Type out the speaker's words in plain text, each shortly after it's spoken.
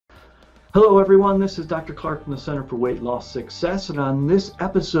Hello everyone, this is Dr. Clark from the Center for Weight Loss Success, and on this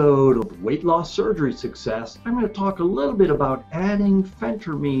episode of Weight Loss Surgery Success, I'm going to talk a little bit about adding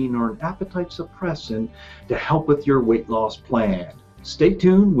phentermine or an appetite suppressant to help with your weight loss plan. Stay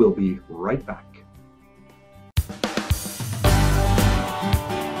tuned, we'll be right back.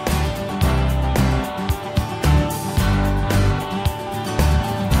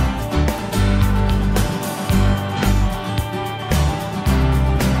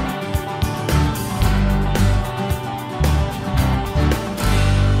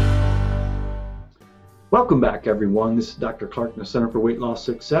 Welcome back, everyone. This is Dr. Clark from the Center for Weight Loss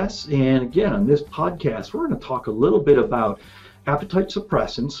Success. And again, on this podcast, we're going to talk a little bit about appetite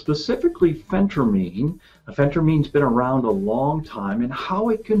suppressants, specifically phentermine. Phentermine's been around a long time and how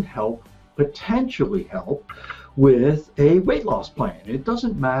it can potentially help with a weight loss plan. It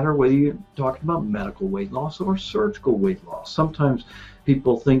doesn't matter whether you're talking about medical weight loss or surgical weight loss. Sometimes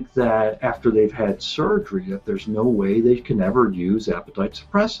people think that after they've had surgery that there's no way they can ever use appetite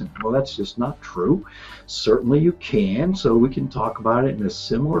suppressant. Well, that's just not true. Certainly you can, so we can talk about it in a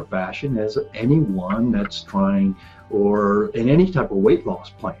similar fashion as anyone that's trying or in any type of weight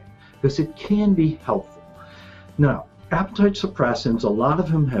loss plan, because it can be helpful. Now, appetite suppressants, a lot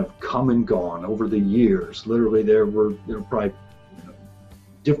of them have come and gone over the years. Literally, there were probably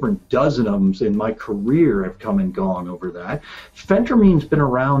different dozen of them in my career have come and gone over that. Phentermine's been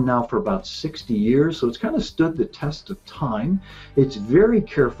around now for about 60 years, so it's kind of stood the test of time. It's very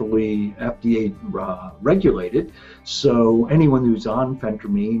carefully FDA regulated, so anyone who's on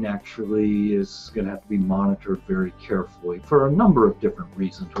phentermine actually is going to have to be monitored very carefully for a number of different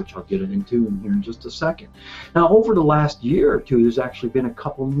reasons, which I'll get into here in just a second. Now, over the last year or two, there's actually been a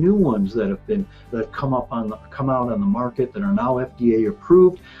couple new ones that have come out on the market that are now FDA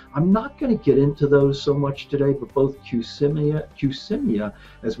approved. I'm not going to get into those so much today, but both Qsymia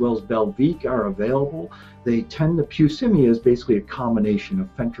as well as Belviq are available. Qsymia is basically a combination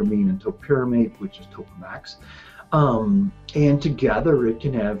of phentermine and topiramate, which is Topamax. And together it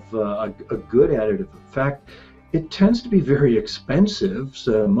can have a good additive effect. It tends to be very expensive,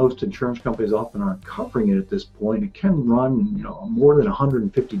 so most insurance companies often aren't covering it at this point. It can run, more than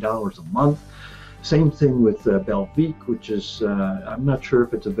 $150 a month. Same thing with Belviq, which is, I'm not sure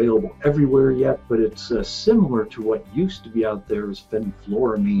if it's available everywhere yet, but it's similar to what used to be out there as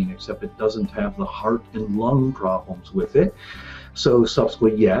fenfluramine, except it doesn't have the heart and lung problems with it. So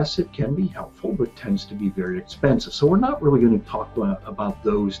subsequently, yes, it can be helpful, but tends to be very expensive. So we're not really going to talk about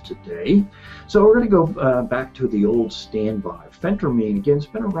those today. So we're going to go back to the old standby. Phentermine, again, it's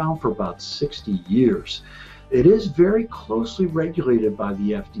been around for about 60 years. It is very closely regulated by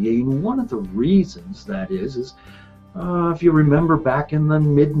the FDA, and one of the reasons that is if you remember back in the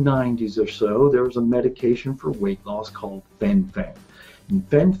mid-90s or so, there was a medication for weight loss called fen-phen. And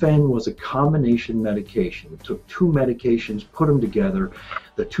fen-phen was a combination medication. It took two medications, put them together.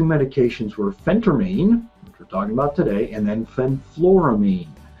 The two medications were phentermine, which we're talking about today, and then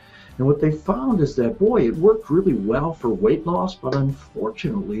fenfluramine. And what they found is that, boy, it worked really well for weight loss, but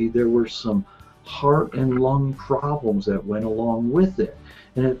unfortunately there were some heart and lung problems that went along with it.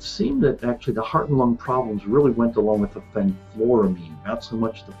 And it seemed that actually the heart and lung problems really went along with the fenfluramine, not so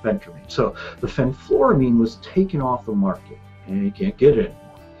much the phentermine. So the fenfluramine was taken off the market, and you can't get it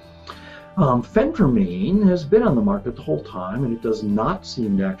anymore. Phentermine has been on the market the whole time, and it does not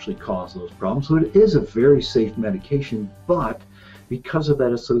seem to actually cause those problems. So it is a very safe medication, but because of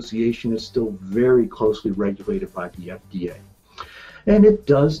that association, it's still very closely regulated by the FDA. And it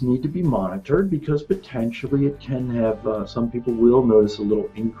does need to be monitored because potentially it can have, some people will notice a little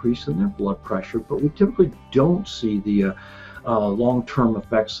increase in their blood pressure, but we typically don't see the long-term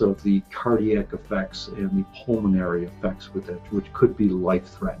effects of the cardiac effects and the pulmonary effects with it, which could be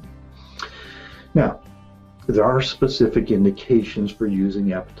life-threatening. Now, there are specific indications for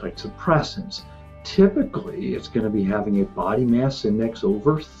using appetite suppressants. Typically, it's going to be having a body mass index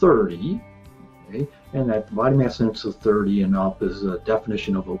over 30, okay? And that body mass index of 30 and up is a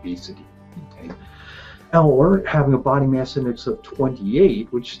definition of obesity. Okay? Or having a body mass index of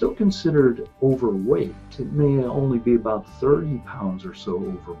 28, which is still considered overweight. It may only be about 30 pounds or so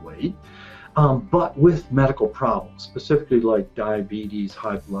overweight, but with medical problems, specifically like diabetes,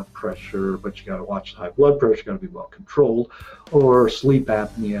 high blood pressure, but you got to watch high blood pressure, got to be well controlled, or sleep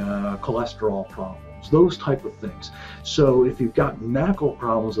apnea, cholesterol problems. Those type of things. So if you've got medical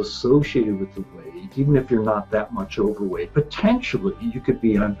problems associated with the weight, even if you're not that much overweight, potentially you could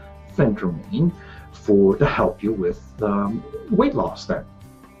be on phentermine to help you with weight loss then.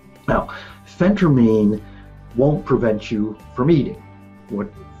 Now, phentermine won't prevent you from eating.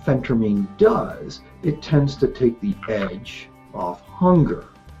 What phentermine does, it tends to take the edge off hunger.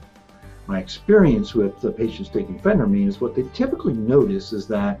 my experience with the patients taking phentermine is what they typically notice is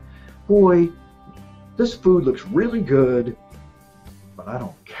that, boy, this food looks really good, but I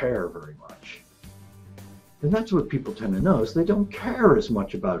don't care very much. And that's what people tend to notice. They don't care as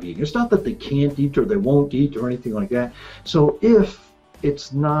much about eating. It's not that they can't eat or they won't eat or anything like that. So if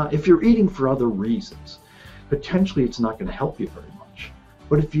you're eating for other reasons, potentially it's not going to help you very much.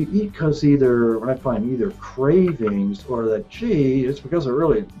 But if you eat because I find either cravings or that, gee, it's because it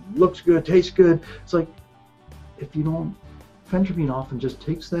really looks good, tastes good. It's like, if you don't, phentermine often just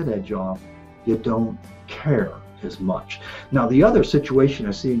takes that edge off. You don't care as much. Now, the other situation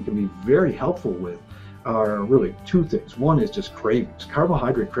I see and can be very helpful with are really two things. One is just cravings,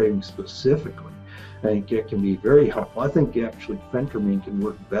 carbohydrate cravings specifically. I think it can be very helpful. I think actually phentermine can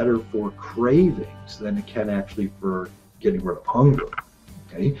work better for cravings than it can actually for getting rid of hunger.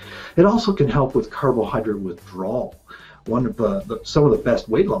 Okay, it also can help with carbohydrate withdrawal. Some of the best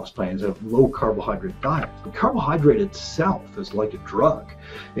weight loss plans have low carbohydrate diets. But carbohydrate itself is like a drug.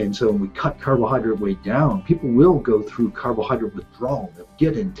 And so when we cut carbohydrate weight down, people will go through carbohydrate withdrawal. They'll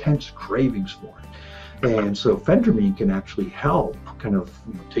get intense cravings for it. And so phentermine can actually help kind of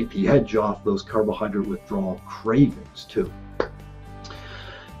take the edge off those carbohydrate withdrawal cravings too.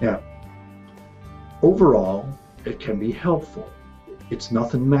 Now, overall, it can be helpful. It's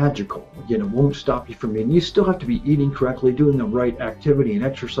nothing magical. Again, it won't stop you from eating. You still have to be eating correctly, doing the right activity and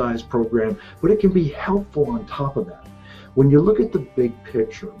exercise program, but it can be helpful on top of that. When you look at the big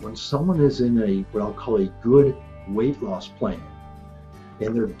picture, when someone is in what I'll call a good weight loss plan,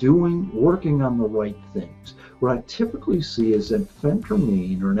 and they're working on the right things, what I typically see is that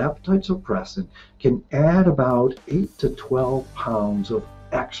phentermine or an appetite suppressant can add about 8 to 12 pounds of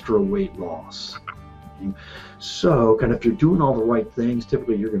extra weight loss. So kind of if you're doing all the right things,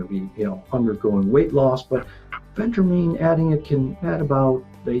 typically you're going to be undergoing weight loss, but phentermine adding it can add about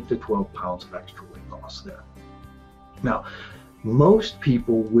 8 to 12 pounds of extra weight loss there. Now, most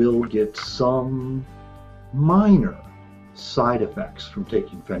people will get some minor side effects from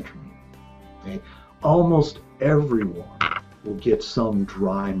taking phentermine. Okay? Almost everyone will get some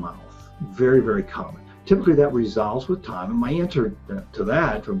dry mouth. Very, very common. Typically that resolves with time, and my answer to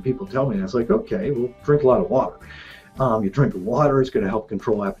that, when people tell me, it's like, okay, well, drink a lot of water. You drink water, it's going to help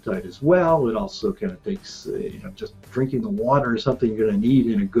control appetite as well. It also kind of takes, just drinking the water is something you're going to need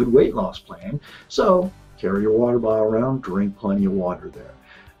in a good weight loss plan. So carry your water bottle around, drink plenty of water there.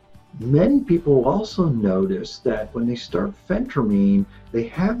 Many people also notice that when they start phentermine, they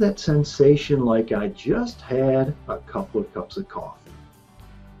have that sensation like I just had a couple of cups of coffee.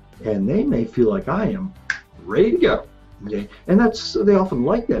 And they may feel like I am ready to go. Okay? And they often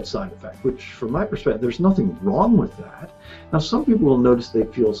like that side effect, which from my perspective, there's nothing wrong with that. Now, some people will notice they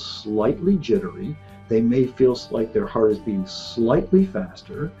feel slightly jittery. They may feel like their heart is beating slightly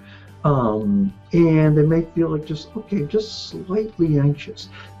faster. And they may feel like just slightly anxious.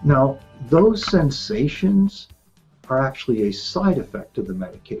 Now, those sensations are actually a side effect of the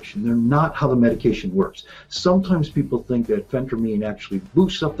medication. They're not how the medication works. Sometimes people think that phentermine actually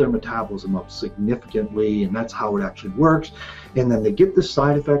boosts up their metabolism up significantly, and that's how it actually works. And then they get this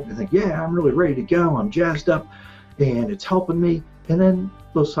side effect and think, yeah, I'm really ready to go, I'm jazzed up, and it's helping me. And then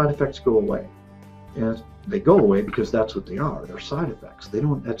those side effects go away. And they go away because that's what they are. They're side effects.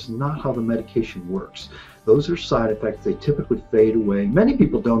 That's not how the medication works. Those are side effects. They typically fade away. Many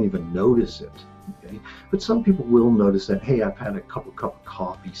people don't even notice it. Okay? But some people will notice that, hey, I've had a cup of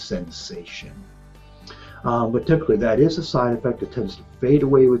coffee sensation. But typically that is a side effect. It tends to fade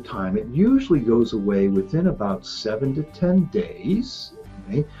away with time. It usually goes away within about 7 to 10 days.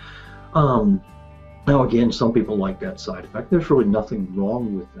 Okay? Now again, some people like that side effect. There's really nothing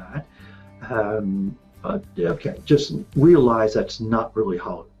wrong with that. But okay, just realize that's not really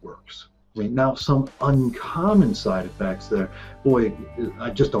how it works. I mean, now some uncommon side effects there, boy,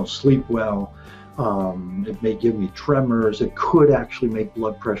 I just don't sleep well. It may give me tremors. It could actually make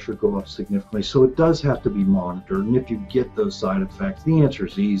blood pressure go up significantly. So it does have to be monitored. And if you get those side effects, the answer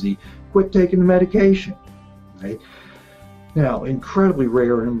is easy. Quit taking the medication. Right? Now, incredibly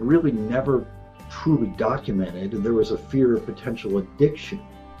rare and really never truly documented, there was a fear of potential addiction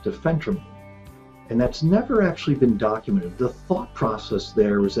to phentermine. And that's never actually been documented. The thought process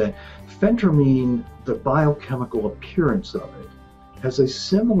there was that phentermine, the biochemical appearance of it, has a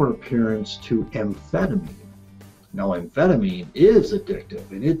similar appearance to amphetamine. Now, amphetamine is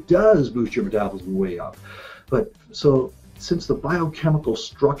addictive, and it does boost your metabolism way up. But so, since the biochemical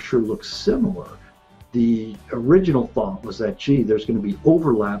structure looks similar, the original thought was that, gee, there's going to be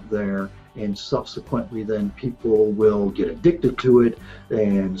overlap there, and subsequently then people will get addicted to it,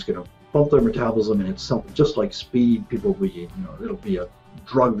 and it's going to bump their metabolism, and it's something just like speed. People will be, it'll be a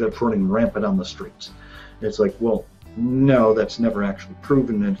drug that's running rampant on the streets. It's like, well, no, that's never actually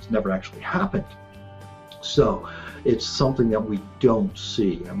proven, and it's never actually happened. So it's something that we don't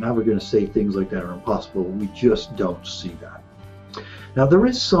see. I'm never going to say things like that are impossible. We just don't see that. Now, there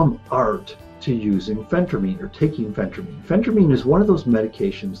is some art to using phentermine or taking phentermine. Phentermine is one of those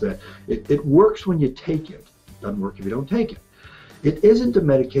medications that it works when you take it. It doesn't work if you don't take it. It isn't a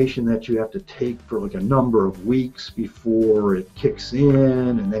medication that you have to take for like a number of weeks before it kicks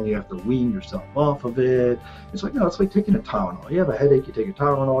in, and then you have to wean yourself off of it. It's like, no, it's like taking a Tylenol. You have a headache, you take a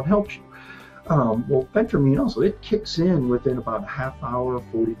Tylenol, it helps you. Well, phentermine also, it kicks in within about a half hour,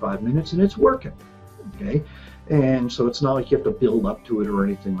 45 minutes, and it's working, okay? And so it's not like you have to build up to it or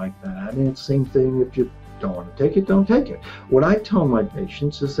anything like that. And it's the same thing if you don't want to take it, don't take it. What I tell my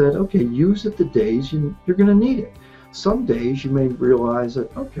patients is that, okay, use it the days you're going to need it. Some days you may realize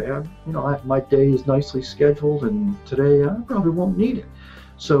that, okay, my day is nicely scheduled, and today I probably won't need it.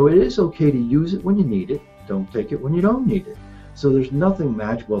 So it is okay to use it when you need it. Don't take it when you don't need it. So there's nothing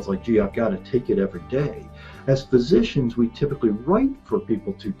magical. It's like, gee, I've got to take it every day. As physicians, we typically write for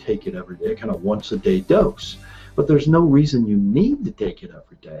people to take it every day, kind of once a day dose. But there's no reason you need to take it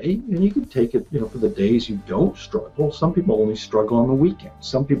every day, and you can take it, for the days you don't struggle. Some people only struggle on the weekends.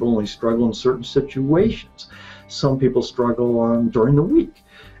 Some people only struggle in certain situations. Some people struggle during the week,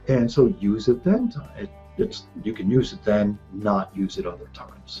 and so use it then. You can use it then, not use it other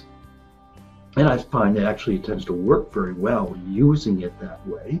times. And I find it actually tends to work very well using it that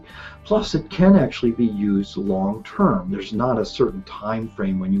way. Plus, it can actually be used long term. There's not a certain time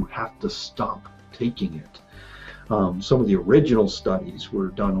frame when you have to stop taking it. Some of the original studies were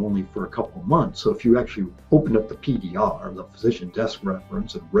done only for a couple of months. So if you actually opened up the PDR, the physician desk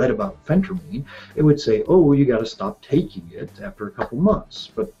reference, and read about phentermine, it would say, oh, you got to stop taking it after a couple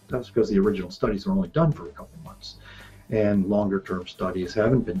months. But that's because the original studies are only done for a couple months. And longer term studies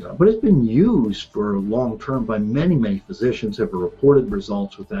haven't been done. But it's been used for long term by many, many physicians have reported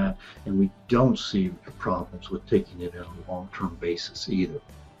results with that, and we don't see problems with taking it on a long term basis either.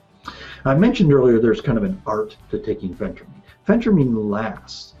 I mentioned earlier there's kind of an art to taking phentermine. Phentermine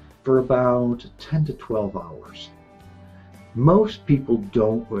lasts for about 10 to 12 hours. Most people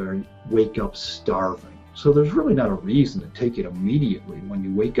don't wake up starving, so there's really not a reason to take it immediately when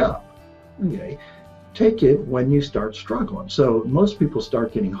you wake up. Okay, take it when you start struggling. So most people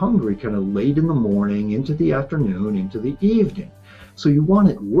start getting hungry kind of late in the morning, into the afternoon, into the evening. So you want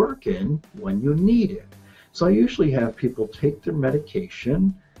it working when you need it. So I usually have people take their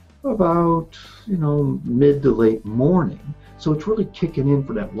medication about, mid to late morning. So it's really kicking in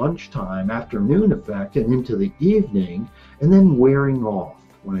for that lunchtime, afternoon effect, and into the evening, and then wearing off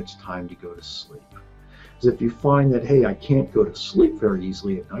when it's time to go to sleep. Because if you find that, hey, I can't go to sleep very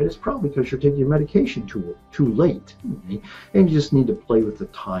easily at night, it's probably because you're taking your medication too late. Okay? And you just need to play with the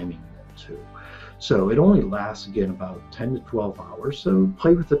timing then too. So it only lasts, again, about 10 to 12 hours, so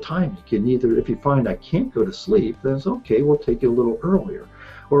play with the timing. You can either, if you find I can't go to sleep, then it's okay, we'll take it a little earlier.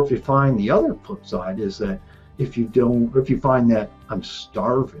 Or if you find the other flip side is that if you find that I'm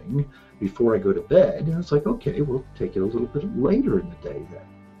starving before I go to bed, and it's like, okay, we'll take it a little bit later in the day then.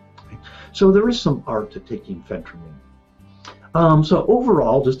 So there is some art to taking phentermine. So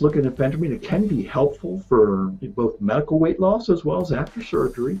overall, just looking at phentermine, it can be helpful for both medical weight loss as well as after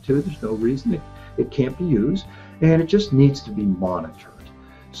surgery too. There's no reason it can't be used, and it just needs to be monitored.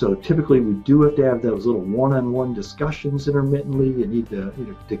 So typically we do have to have those little one-on-one discussions intermittently. You need to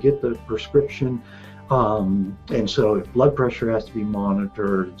get the prescription. And so blood pressure has to be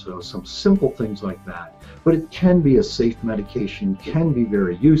monitored. So some simple things like that. But it can be a safe medication, can be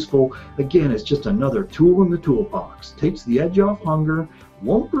very useful. Again, it's just another tool in the toolbox. Takes the edge off hunger,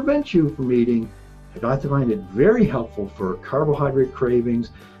 won't prevent you from eating. I find it very helpful for carbohydrate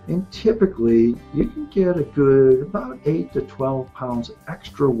cravings. And typically, you can get a good about 8 to 12 pounds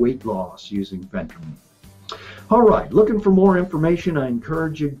extra weight loss using phentermine. All right, looking for more information, I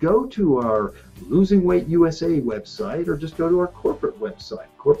encourage you go to our Losing Weight USA website or just go to our corporate website.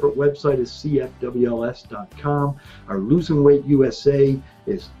 Corporate website is cfwls.com. Our Losing Weight USA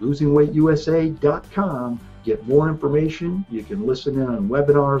is losingweightUSA.com. Get more information. You can listen in on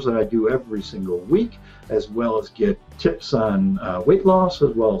webinars that I do every single week, as well as get tips on weight loss,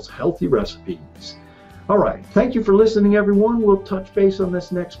 as well as healthy recipes. All right. Thank you for listening, everyone. We'll touch base on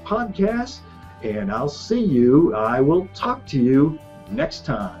this next podcast, and I will talk to you next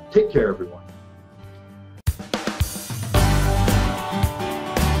time. Take care, everyone.